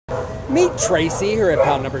Meet Tracy. Her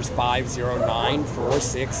impound number is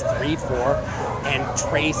 5094634. And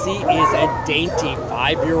Tracy is a dainty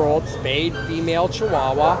 5-year-old spayed female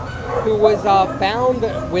Chihuahua who was found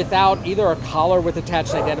without either a collar with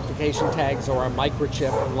attached identification tags or a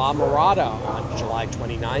microchip in La Mirada on July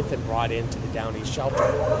 29th and brought into the Downey shelter.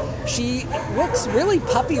 She looks really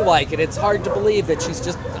puppy-like, and it's hard to believe that she's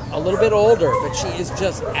just a little bit older, but she is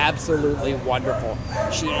just absolutely wonderful.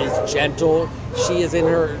 She is gentle. She is in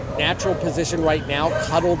her natural position right now,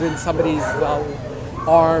 cuddled in somebody's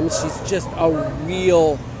arms. She's just a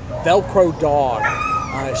real Velcro dog.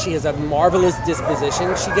 She has a marvelous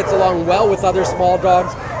disposition. She gets along well with other small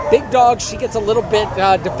dogs. Big dogs she gets a little bit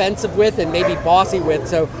defensive with and maybe bossy with,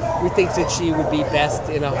 so we think that she would be best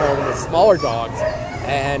in a home with smaller dogs,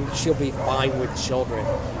 and she'll be fine with children.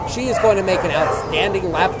 She is going to make an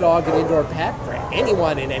outstanding lap dog and indoor pet for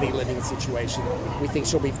anyone in any living situation. We think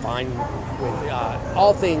she'll be fine with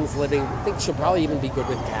all things living. We think she'll probably even be good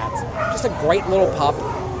with cats. Just a great little pup.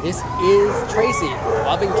 This is Tracy.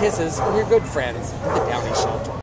 Love and kisses from your good friends at the Downey Shelter.